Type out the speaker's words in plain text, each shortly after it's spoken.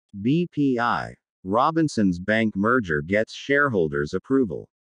BPI. Robinsons Bank merger gets shareholders' approval.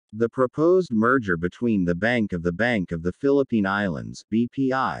 The proposed merger between the Bank of the Philippine Islands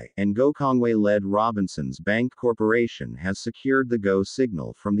 (BPI) and Gokongwei-led Robinsons Bank Corporation has secured the go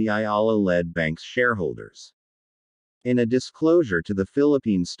signal from the Ayala-led bank's shareholders. In a disclosure to the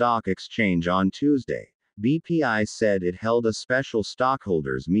Philippine Stock Exchange on Tuesday, BPI said it held a special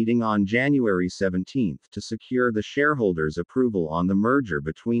stockholders meeting on January 17 to secure the shareholders' approval on the merger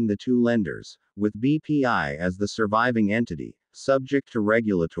between the two lenders, with BPI as the surviving entity, subject to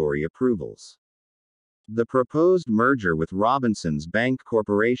regulatory approvals. The proposed merger with Robinsons Bank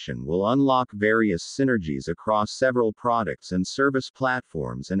Corporation will unlock various synergies across several products and service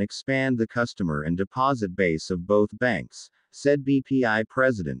platforms and expand the customer and deposit base of both banks, said BPI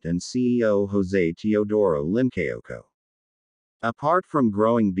President and CEO Jose Teodoro Limcaoco. Apart from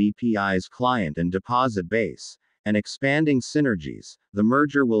growing BPI's client and deposit base, and expanding synergies, the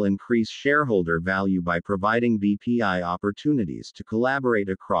merger will increase shareholder value by providing BPI opportunities to collaborate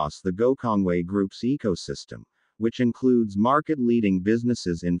across the Gokongwei Group's ecosystem, which includes market-leading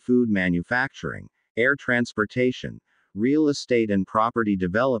businesses in food manufacturing, air transportation, real estate and property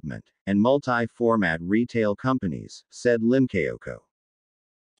development, and multi-format retail companies, said Limcaoco.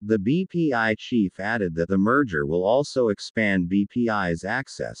 The BPI chief added that the merger will also expand BPI's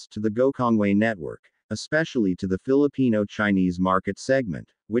access to the Gokongwei network, especially to the Filipino-Chinese market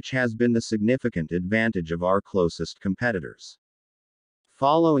segment, which has been the significant advantage of our closest competitors.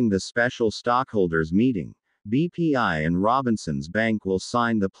 Following the special stockholders meeting, BPI and Robinsons Bank will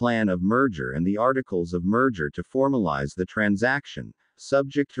sign the plan of merger and the articles of merger to formalize the transaction,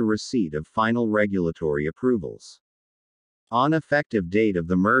 subject to receipt of final regulatory approvals. On effective date of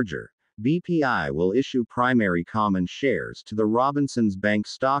the merger, BPI will issue primary common shares to the Robinsons Bank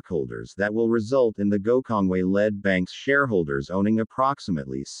stockholders that will result in the Gokongwei-led bank's shareholders owning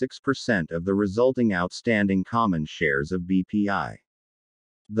approximately 6% of the resulting outstanding common shares of BPI.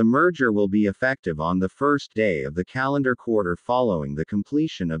 The merger will be effective on the first day of the calendar quarter following the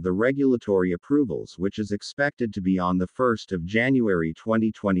completion of the regulatory approvals, which is expected to be on the 1st of January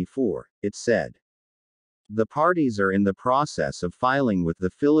 2024, it said. The parties are in the process of filing with the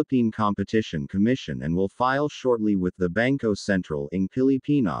Philippine Competition Commission and will file shortly with the Bangko Sentral ng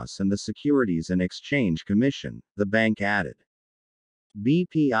Pilipinas and the Securities and Exchange Commission, the bank added.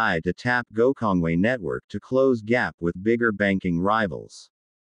 BPI to tap Gokongwei network to close gap with bigger banking rivals.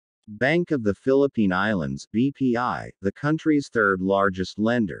 Bank of the Philippine Islands (BPI), the country's third-largest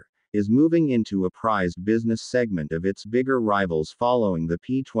lender, is moving into a prized business segment of its bigger rivals following the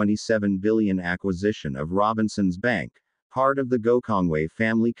 $27 billion acquisition of Robinsons Bank, part of the Gokongwei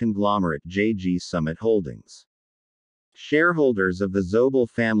family conglomerate JG Summit Holdings. Shareholders of the Zobel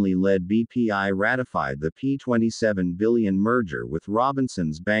family-led BPI ratified the $27 billion merger with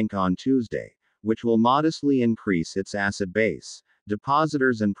Robinsons Bank on Tuesday, which will modestly increase its asset base,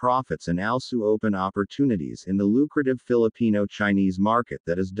 depositors and profits, and also open opportunities in the lucrative Filipino-Chinese market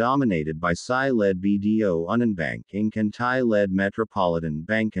that is dominated by Psi-led BDO Unionbank Inc. and Thai-led Metropolitan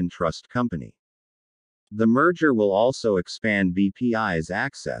Bank and Trust Company. The merger will also expand BPI's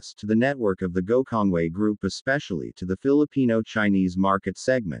access to the network of the Gokongwei Group, especially to the Filipino-Chinese market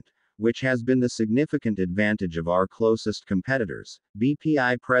segment, which has been the significant advantage of our closest competitors,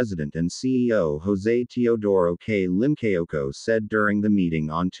 BPI President and CEO Jose Teodoro Limcaoco said during the meeting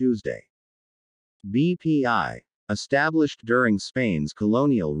on Tuesday. BPI, established during Spain's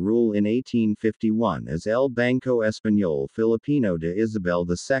colonial rule in 1851 as El Banco Español Filipino de Isabel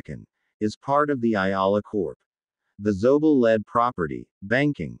II, is part of the Ayala Corp., the Zobel-led property,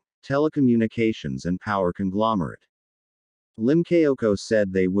 banking, telecommunications and power conglomerate. Limcaoco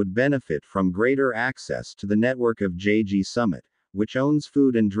said they would benefit from greater access to the network of JG Summit, which owns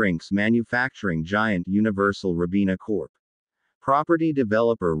food and drinks manufacturing giant Universal Robina Corp., property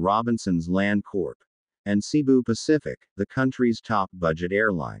developer Robinsons Land Corp., and Cebu Pacific, the country's top budget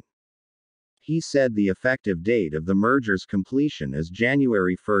airline. He said the effective date of the merger's completion is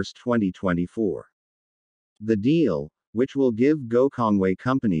January 1, 2024. The deal, which will give Gokongwei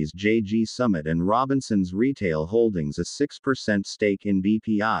companies JG Summit and Robinsons Retail Holdings a 6% stake in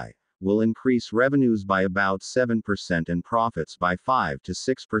BPI, will increase revenues by about 7% and profits by 5 to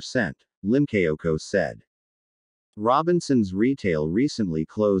 6%, Limcaoco said. Robinsons Retail recently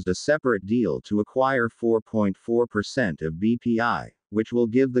closed a separate deal to acquire 4.4% of BPI, which will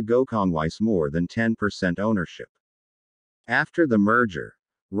give the Gokongweis more than 10% ownership. After the merger,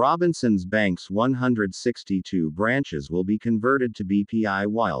 Robinsons Bank's 162 branches will be converted to BPI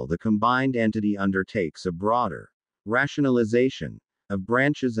while the combined entity undertakes a broader rationalization of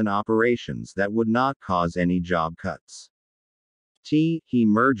branches and operations that would not cause any job cuts. Pse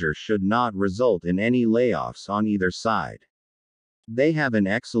merger should not result in any layoffs on either side. They have an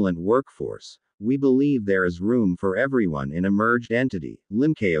excellent workforce. We believe there is room for everyone in a merged entity,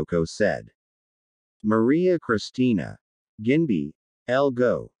 Limkeoko said. Maria Cristina Ginby,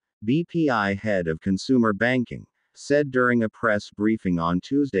 L-Go, BPI head of consumer banking, said during a press briefing on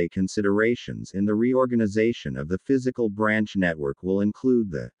Tuesday considerations in the reorganization of the physical branch network will include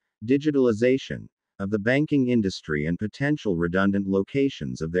the digitalization of the banking industry and potential redundant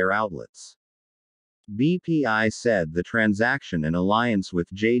locations of their outlets. BPI said the transaction and alliance with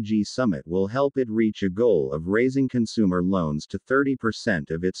JG Summit will help it reach a goal of raising consumer loans to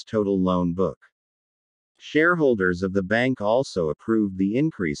 30% of its total loan book. Shareholders of the bank also approved the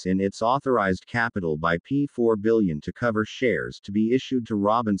increase in its authorized capital by $4 billion to cover shares to be issued to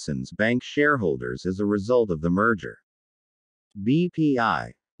Robinsons Bank shareholders as a result of the merger.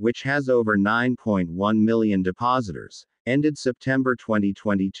 BPI, which has over 9.1 million depositors, ended September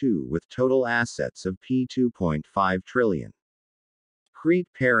 2022 with total assets of $2.5 trillion. CREIT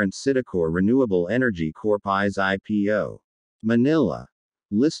parent Citicorp Renewable Energy Corp. I's IPO. Manila.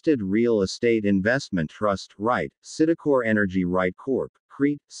 Listed Real Estate Investment Trust REIT, Citicorp Energy REIT Corp.,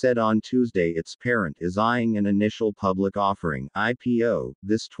 CREIT, said on Tuesday its parent is eyeing an initial public offering IPO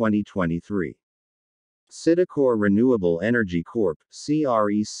this 2023. Citicorp Renewable Energy Corp.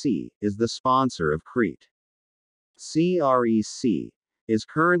 CREC, is the sponsor of CREIT. CREC is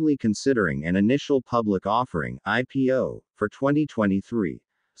currently considering an initial public offering IPO for 2023.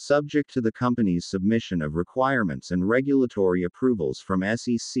 Subject to the company's submission of requirements and regulatory approvals from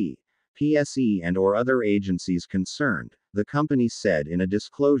SEC, PSE and/or other agencies concerned, the company said in a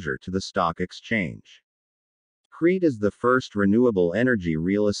disclosure to the stock exchange. CREIT is the first renewable energy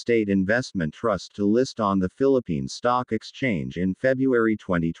real estate investment trust to list on the Philippine Stock Exchange in February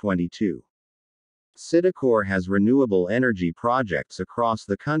 2022. Citicorp has renewable energy projects across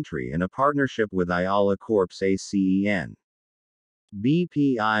the country in a partnership with Ayala Corp's ACEN.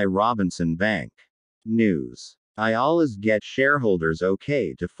 BPI Robinson Bank. News. Ayala's get shareholders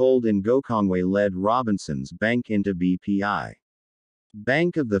okay to fold in Gokongwei-led Robinsons Bank into BPI.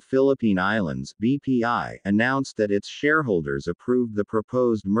 Bank of the Philippine Islands (BPI) announced that its shareholders approved the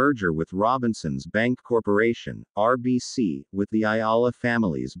proposed merger with Robinsons Bank Corporation (RBC), with the Ayala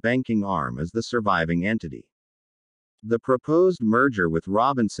family's banking arm as the surviving entity. The proposed merger with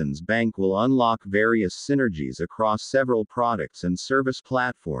Robinsons Bank will unlock various synergies across several products and service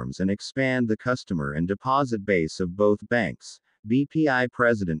platforms and expand the customer and deposit base of both banks, BPI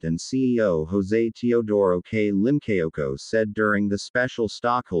President and CEO Jose Teodoro K. Limkeoko said during the special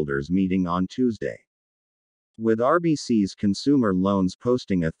stockholders meeting on Tuesday. With RBC's consumer loans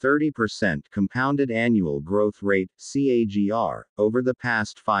posting a 30% compounded annual growth rate (CAGR) over the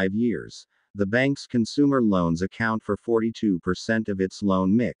past 5 years, the bank's consumer loans account for 42% of its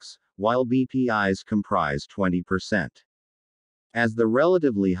loan mix, while BPI's comprise 20%. As the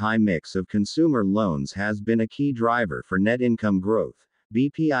relatively high mix of consumer loans has been a key driver for net income growth,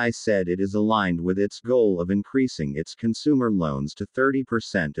 BPI said it is aligned with its goal of increasing its consumer loans to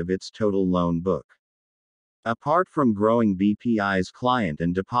 30% of its total loan book. Apart from growing BPI's client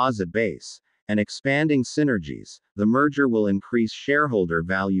and deposit base, and expanding synergies, the merger will increase shareholder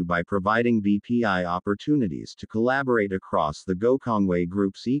value by providing BPI opportunities to collaborate across the Gokongwei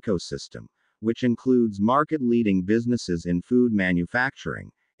Group's ecosystem, which includes market-leading businesses in food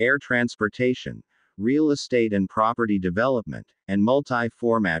manufacturing, air transportation, real estate and property development, and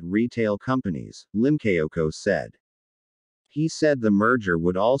multi-format retail companies, Limkeoko said. He said the merger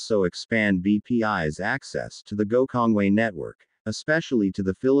would also expand BPI's access to the Gokongwei network, especially to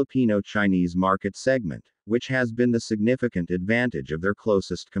the Filipino-Chinese market segment, which has been the significant advantage of their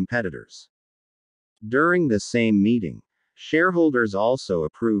closest competitors. During the same meeting, shareholders also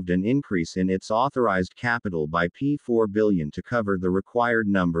approved an increase in its authorized capital by $4 billion to cover the required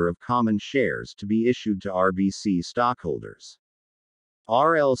number of common shares to be issued to RBC stockholders.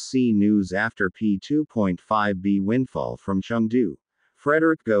 RLC news after P2.5 B windfall from Chengdu.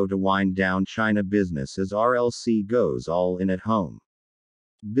 Frederick Go to wind down China business as RLC goes all in at home.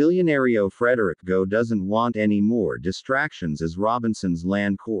 Billionaire Frederick Go doesn't want any more distractions as Robinsons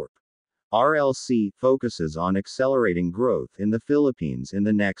Land Corp. RLC focuses on accelerating growth in the Philippines in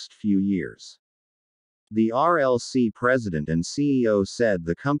the next few years. The RLC president and CEO said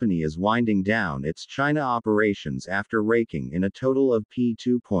the company is winding down its China operations after raking in a total of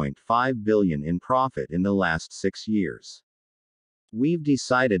 $2.5 billion in profit in the last 6 years. We've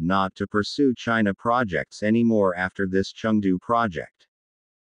decided not to pursue China projects anymore after this Chengdu project.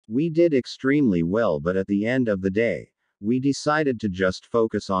 We did extremely well, but at the end of the day, we decided to just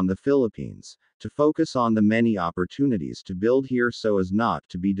focus on the Philippines, to focus on the many opportunities to build here so as not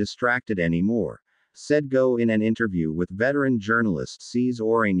to be distracted anymore, said Go in an interview with veteran journalist Pse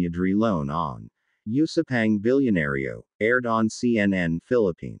RLC on Usapang Bilyonario, aired on CNN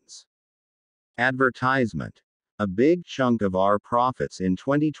Philippines. Advertisement. A big chunk of our profits in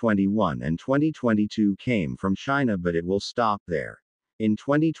 2021 and 2022 came from China, but it will stop there. In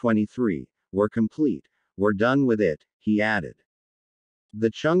 2023, we're complete, we're done with it, he added. The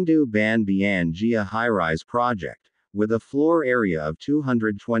Chengdu Banbian Jia high-rise project, with a floor area of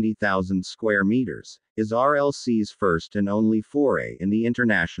 220,000 square meters, is RLC's first and only foray in the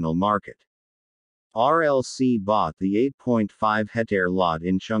international market. RLC bought the 8.5-hectare lot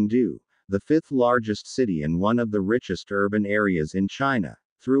in Chengdu, the fifth largest city and one of the richest urban areas in China,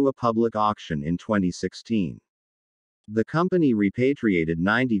 through a public auction in 2016. The company repatriated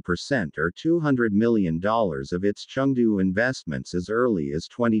 90% or $200 million of its Chengdu investments as early as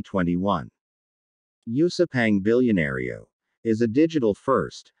 2021. Usapang Bilyonario is a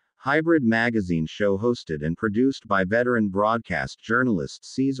digital-first, hybrid magazine show hosted and produced by veteran broadcast journalist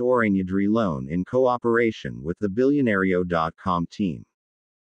Pse RLC in cooperation with the Billionario.com team.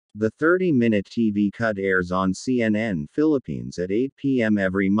 The 30-minute TV cut airs on CNN Philippines at 8 p.m.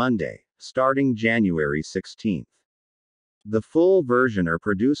 every Monday, starting January 16. The full version or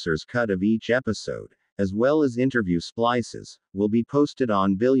producer's cut of each episode, as well as interview splices, will be posted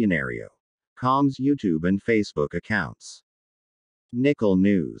on Billionario.com's YouTube and Facebook accounts. Nickel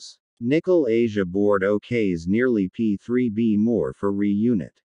News. Nickel Asia Board OKs nearly P3B more for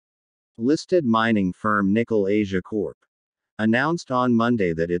RE-unit. Listed mining firm Nickel Asia Corp. announced on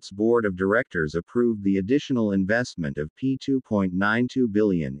Monday that its board of directors approved the additional investment of P2.92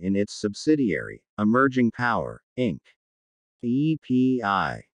 billion in its subsidiary, Emerging Power, Inc.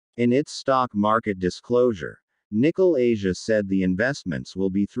 EPI. In its stock market disclosure, Nickel Asia said the investments will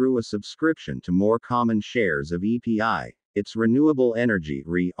be through a subscription to more common shares of EPI, its renewable energy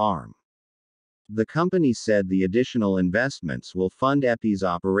arm. The company said the additional investments will fund EPI's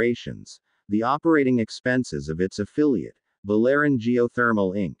operations, the operating expenses of its affiliate, Balearan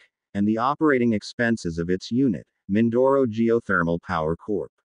Geothermal Inc., and the operating expenses of its unit, Mindoro Geothermal Power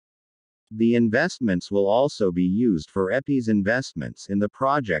Corp. The investments will also be used for EPI's investments in the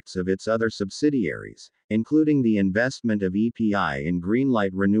projects of its other subsidiaries, including the investment of EPI in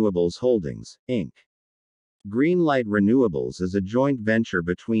Greenlight Renewables Holdings, Inc. Greenlight Renewables is a joint venture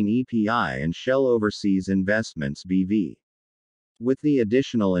between EPI and Shell Overseas Investments BV. With the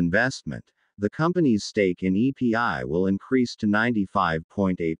additional investment, the company's stake in EPI will increase to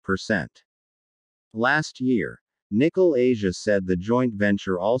 95.8%. Last year, Nickel Asia said the joint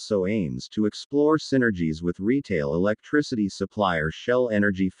venture also aims to explore synergies with retail electricity supplier Shell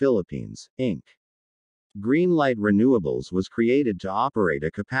Energy Philippines, Inc. Greenlight Renewables was created to operate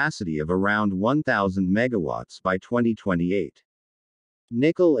a capacity of around 1,000 megawatts by 2028.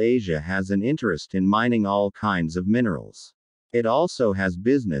 Nickel Asia has an interest in mining all kinds of minerals. It also has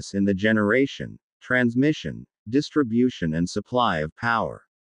business in the generation, transmission, distribution and supply of power.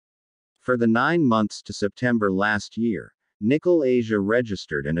 For the 9 months to September last year, Nickel Asia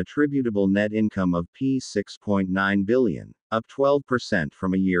registered an attributable net income of P6.9 billion, up 12%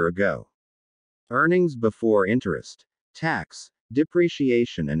 from a year ago. Earnings before interest, tax,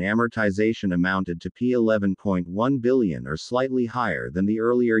 depreciation and amortization amounted to P11.1 billion or slightly higher than the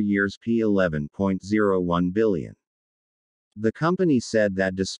earlier year's P11.01 billion. The company said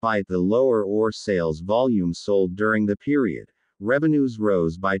that despite the lower ore sales volume sold during the period, revenues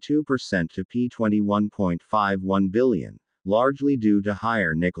rose by 2% to P21.51 billion, largely due to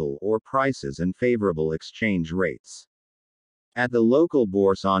higher nickel ore prices and favorable exchange rates. At the local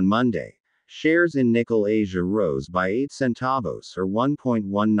bourse on Monday, shares in Nickel Asia rose by 8 centavos or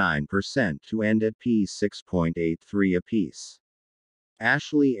 1.19% to end at P6.83 apiece.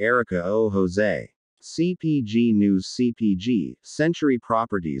 Ashley Erica O. Jose. CPG News CPG, Century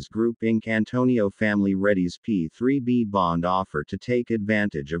Properties Group Inc. Antonio Family readies P3B bond offer to take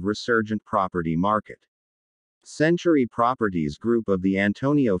advantage of resurgent property market. Century Properties Group of the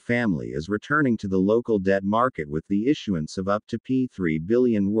Antonio family is returning to the local debt market with the issuance of up to P3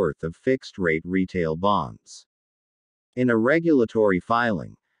 billion worth of fixed-rate retail bonds. In a regulatory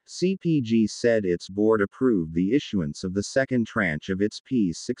filing, CPG said its board approved the issuance of the second tranche of its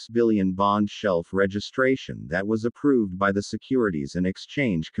P6 billion bond shelf registration that was approved by the Securities and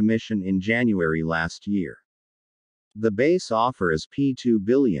Exchange Commission in January last year. The base offer is P2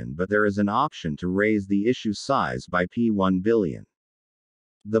 billion, but there is an option to raise the issue size by P1 billion.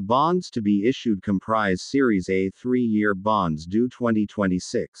 The bonds to be issued comprise Series A 3-year bonds due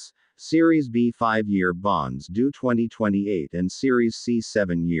 2026, Series B 5-year bonds due 2028 and Series C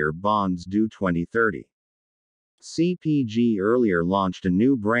 7-year bonds due 2030. CPG earlier launched a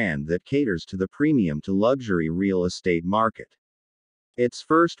new brand that caters to the premium to luxury real estate market. Its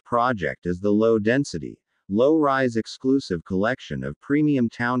first project is the low-density, low-rise exclusive collection of premium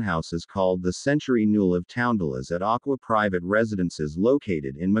townhouses called the Century Nuliv Townvillas at Aqua Private Residences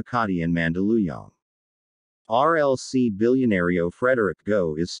located in Makati and Mandaluyong. RLC billionaire Frederick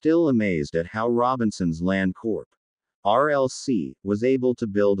Go is still amazed at how Robinsons Land Corp. RLC was able to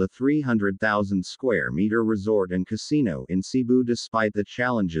build a 300,000 square meter resort and casino in Cebu despite the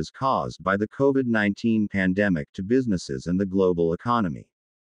challenges caused by the COVID-19 pandemic to businesses and the global economy.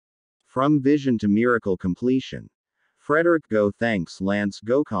 From vision to miracle completion, Frederick Go thanks Lance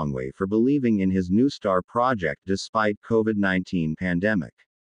Gokongwei for believing in his New Star project despite COVID-19 pandemic.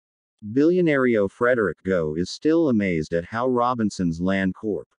 Billionaire Frederick Go is still amazed at how Robinsons Land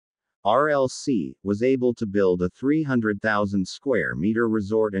Corp. RLC was able to build a 300,000 square meter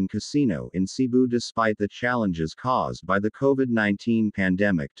resort and casino in Cebu despite the challenges caused by the COVID-19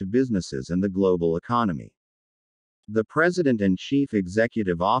 pandemic to businesses and the global economy. The president and chief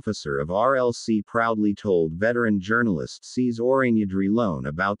executive officer of RLC proudly told veteran journalist Pse RLC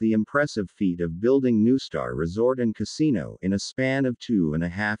about the impressive feat of building New Star Resort and Casino in a span of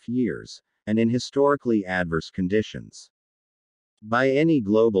 2.5 years, and in historically adverse conditions. By any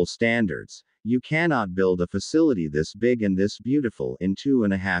global standards, you cannot build a facility this big and this beautiful in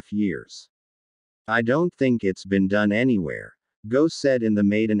 2.5 years. I don't think it's been done anywhere, Go said in the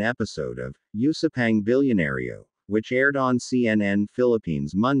maiden episode of Usapang Billionario, which aired on CNN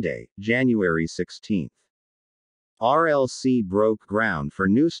Philippines Monday, January 16. RLC broke ground for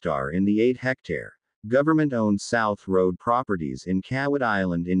New Star in the 8-hectare, government-owned South Road properties in Kawit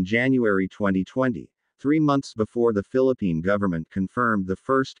Island in January 2020, 3 months before the Philippine government confirmed the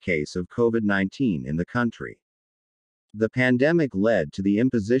first case of COVID-19 in the country. The pandemic led to the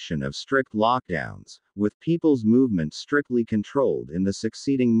imposition of strict lockdowns, with people's movement strictly controlled in the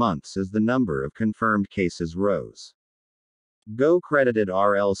succeeding months as the number of confirmed cases rose. Go credited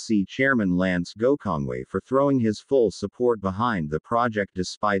RLC chairman Lance Gokongwei for throwing his full support behind the project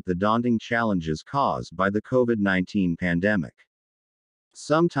despite the daunting challenges caused by the COVID-19 pandemic.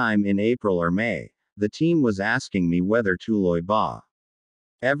 Sometime in April or May, the team was asking me whether tuloy ba.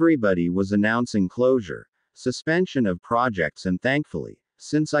 Everybody was announcing closure, suspension of projects, and thankfully,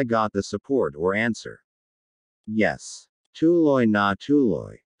 since I got the support or answer. Yes. Tuloy na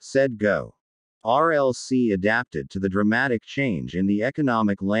tuloy, said Go. RLC adapted to the dramatic change in the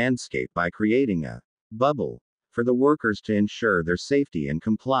economic landscape by creating a bubble for the workers to ensure their safety and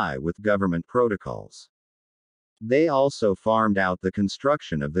comply with government protocols. They also farmed out the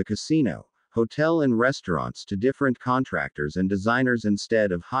construction of the casino, hotel and restaurants to different contractors and designers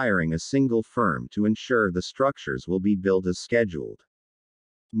instead of hiring a single firm to ensure the structures will be built as scheduled.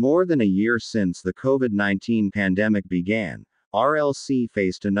 More than a year since the COVID-19 pandemic began, RLC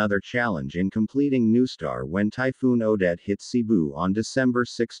faced another challenge in completing New Star when Typhoon Odette hit Cebu on December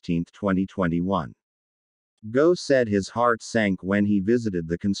 16, 2021. Go said his heart sank when he visited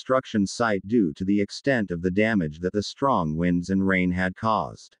the construction site due to the extent of the damage that the strong winds and rain had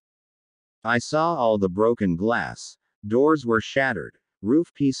caused. I saw all the broken glass, doors were shattered,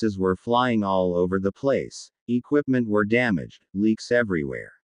 roof pieces were flying all over the place, equipment were damaged, leaks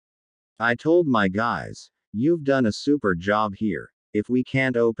everywhere. I told my guys, "You've done a super job here. If we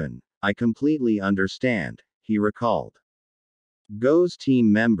can't open, I completely understand," he recalled. Go's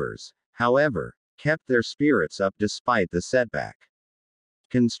team members, however, kept their spirits up despite the setback.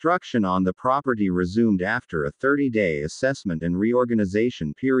 Construction on the property resumed after a 30-day assessment and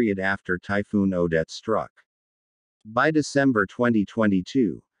reorganization period after Typhoon Odette struck. By December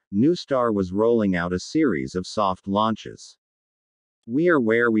 2022, New Star was rolling out a series of soft launches. We are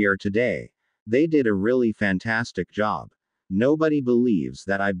where we are today. They did a really fantastic job. Nobody believes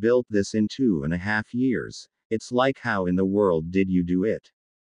that I built this in 2.5 years. It's like, how in the world did you do it?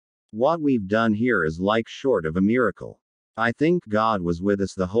 What we've done here is like short of a miracle. I think God was with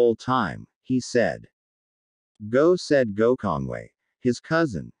us the whole time, he said. Go said Gokongwei, his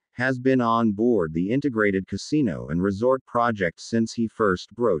cousin, has been on board the integrated casino and resort project since he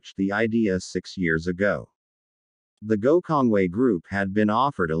first broached the idea 6 years ago. The Gokongwei Group had been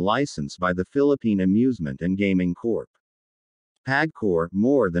offered a license by the Philippine Amusement and Gaming Corp. PAGCOR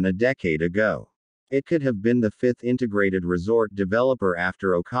more than a decade ago. It could have been the 5th integrated resort developer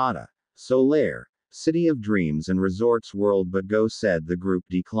after Okada, Solaire, City of Dreams and Resorts World, but Go said the group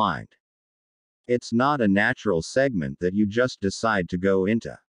declined. It's not a natural segment that you just decide to go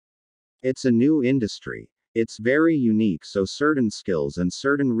into. It's a new industry. It's very unique, so certain skills and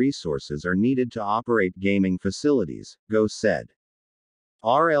certain resources are needed to operate gaming facilities, Go said.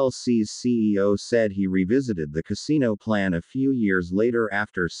 RLC's CEO said he revisited the casino plan a few years later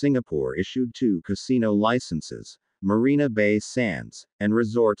after Singapore issued 2 casino licenses, Marina Bay Sands, and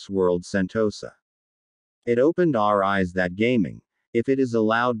Resorts World Sentosa. It opened our eyes that gaming, if it is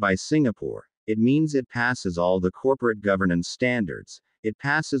allowed by Singapore, it means it passes all the corporate governance standards, it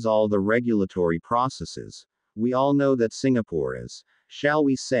passes all the regulatory processes. We all know that Singapore is, shall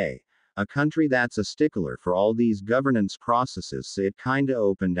we say, a country that's a stickler for all these governance processes, so it kinda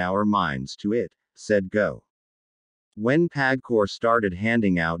opened our minds to it, said Go. When PAGCOR started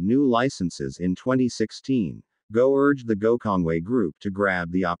handing out new licenses in 2016, Go urged the Gokongwei Group to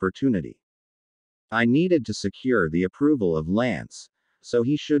grab the opportunity. I needed to secure the approval of Lance, so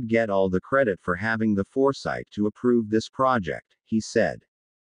he should get all the credit for having the foresight to approve this project, he said.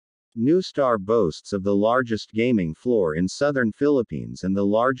 NewStar boasts of the largest gaming floor in southern Philippines and the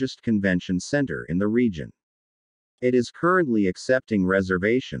largest convention center in the region. It is currently accepting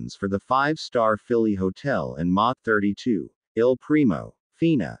reservations for the 5-star Philly Hotel and Mott 32, Il Primo,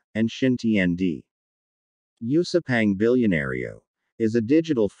 Fina, and Shintiandi. Usapang Billionario is a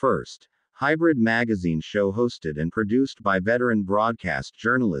digital-first, hybrid magazine show hosted and produced by veteran broadcast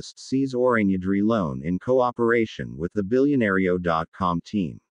journalist Pse Oranyadrilon in cooperation with the Billionario.com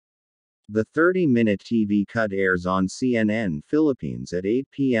team. The 30-minute TV cut airs on CNN Philippines at 8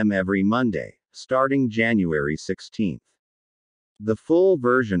 p.m. every Monday, starting January 16. The full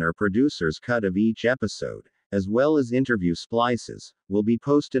version or producer's cut of each episode, as well as interview splices, will be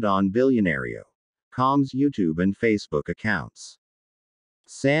posted on Billionario.com's YouTube and Facebook accounts.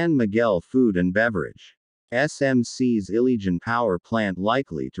 San Miguel Food and Beverage. SMC's Iligan power plant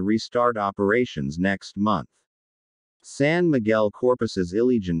likely to restart operations next month. San Miguel Corpus's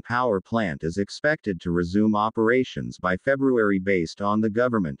Iligan power plant is expected to resume operations by February based on the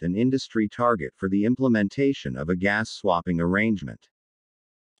government and industry target for the implementation of a gas swapping arrangement.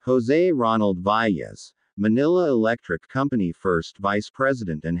 Jose Ronald Valles, Manila Electric Company first vice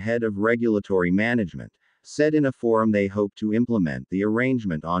president and head of regulatory management, said in a forum they hope to implement the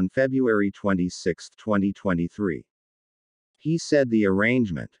arrangement on February 26, 2023. He said the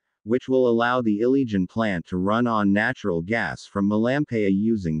arrangement, which will allow the Iligan plant to run on natural gas from Malampaya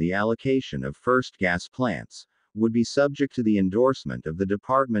using the allocation of first gas plants, would be subject to the endorsement of the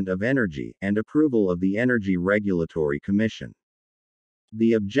Department of Energy and approval of the Energy Regulatory Commission.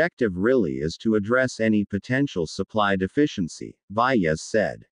 The objective really is to address any potential supply deficiency, Valles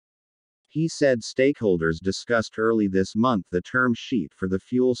said. He said stakeholders discussed early this month the term sheet for the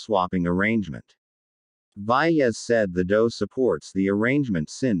fuel swapping arrangement. Valles said the DOE supports the arrangement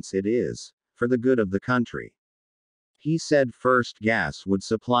since it is, for the good of the country. He said First Gas would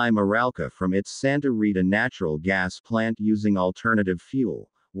supply Meralco from its Santa Rita natural gas plant using alternative fuel,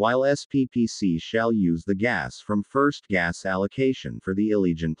 while SPPC shall use the gas from First Gas allocation for the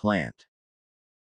Iligan plant.